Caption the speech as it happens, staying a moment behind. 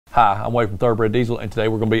Hi, I'm Wade from Thoroughbred Diesel, and today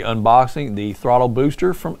we're going to be unboxing the throttle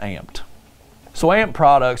booster from AmpD. So AmpD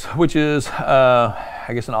Products, which is I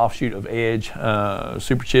guess an offshoot of Edge,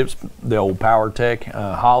 Super Chips, the old PowerTech,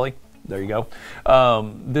 Holly, there you go.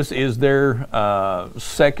 This is their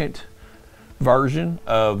second version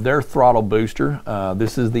of their throttle booster.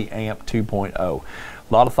 This is the AmpD 2.0.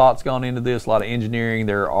 A lot of thoughts gone into this, a lot of engineering.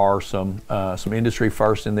 There are some industry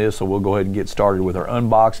firsts in this, so we'll go ahead and get started with our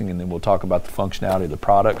unboxing, and then we'll talk about the functionality of the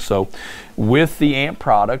product. So with the AmpD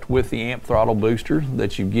product, with the AmpD throttle booster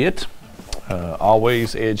that you get,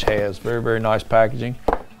 always Edge has very, very nice packaging.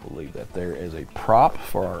 We'll leave that there as a prop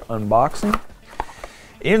for our unboxing.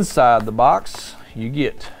 Inside the box, you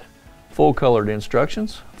get full colored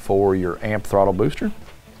instructions for your AmpD throttle booster.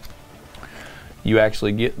 You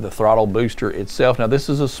actually get the throttle booster itself. Now this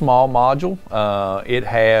is a small module. It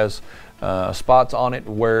has spots on it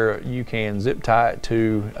where you can zip tie it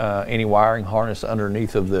to any wiring harness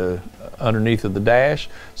underneath of the dash,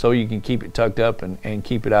 so you can keep it tucked up and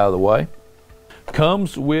keep it out of the way.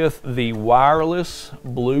 Comes with the wireless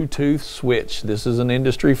Bluetooth switch. This is an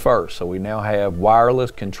industry first, so we now have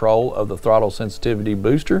wireless control of the throttle sensitivity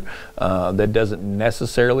booster. That doesn't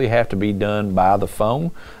necessarily have to be done by the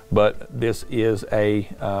phone, but this is a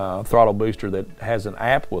throttle booster that has an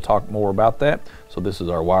app. We'll talk more about that. So this is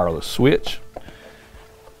our wireless switch.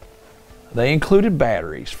 They included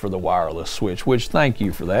batteries for the wireless switch, which thank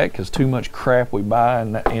you for that, because too much crap we buy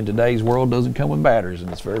in today's world doesn't come with batteries,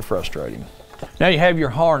 and it's very frustrating. Now you have your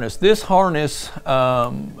harness. This harness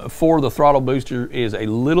for the throttle booster is a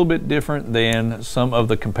little bit different than some of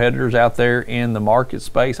the competitors out there in the market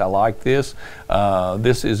space. I like this.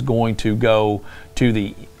 This is going to go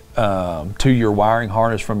to your wiring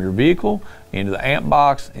harness from your vehicle, into the amp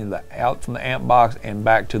box, out from the amp box, and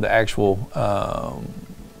back to the actual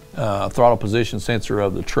throttle position sensor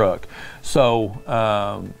of the truck. So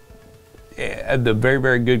the very,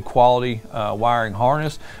 very good quality wiring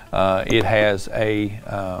harness. It has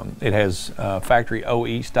factory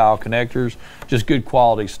OE style connectors, just good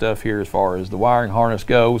quality stuff here as far as the wiring harness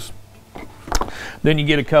goes. Then you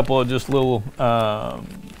get a couple of just little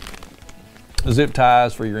zip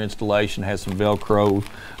ties for your installation. Has some Velcro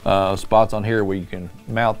spots on here where you can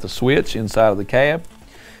mount the switch inside of the cab,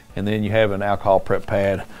 and then you have an alcohol prep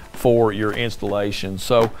pad for your installation.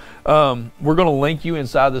 So we're going to link you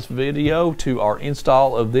inside this video to our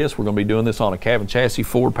install of this. We're going to be doing this on a cab and chassis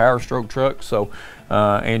Ford Power Stroke truck, so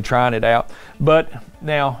and trying it out. But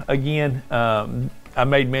now again, I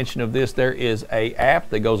made mention of this. There is a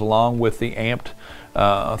app that goes along with the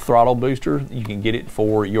AmpD throttle booster. You can get it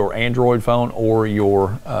for your Android phone or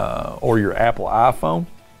your Apple iPhone.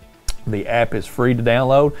 The app is free to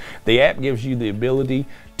download. The app gives you the ability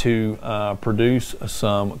to produce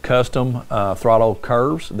some custom throttle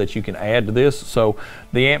curves that you can add to this. So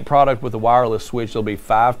the AmpD product with the wireless switch, there'll be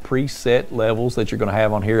 5 preset levels that you're going to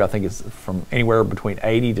have on here. I think it's from anywhere between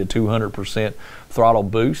 80 to 200% throttle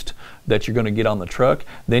boost that you're going to get on the truck.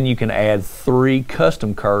 Then you can add 3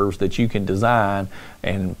 custom curves that you can design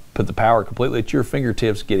and put the power completely at your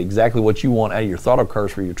fingertips, get exactly what you want out of your throttle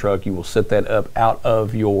curves for your truck. You will set that up out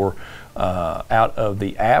of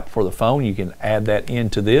the app for the phone. You can add that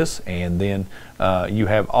into this, and then you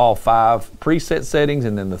have all 5 preset settings,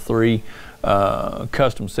 and then the 3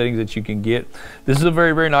 custom settings that you can get. This is a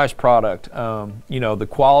very, very nice product. You know, the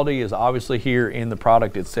quality is obviously here in the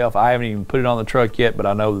product itself. I haven't even put it on the truck yet, but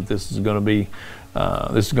I know that this is going to be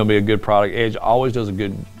a good product. Edge always does a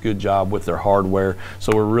good job with their hardware,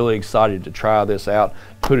 so we're really excited to try this out,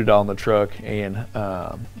 put it on the truck, and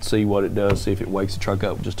see what it does, see if it wakes the truck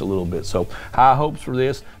up just a little bit. So high hopes for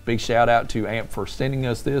this. Big shout out to AmpD for sending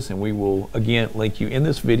us this, and we will again link you in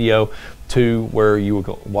this video to where you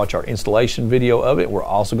will watch our installation video of it. We're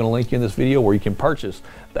also going to link you in this video where you can purchase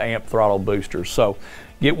the AmpD throttle booster. So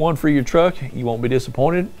get one for your truck. You won't be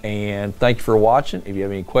disappointed. And thank you for watching. If you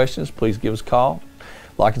have any questions, please give us a call.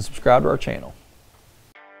 Like and subscribe to our channel.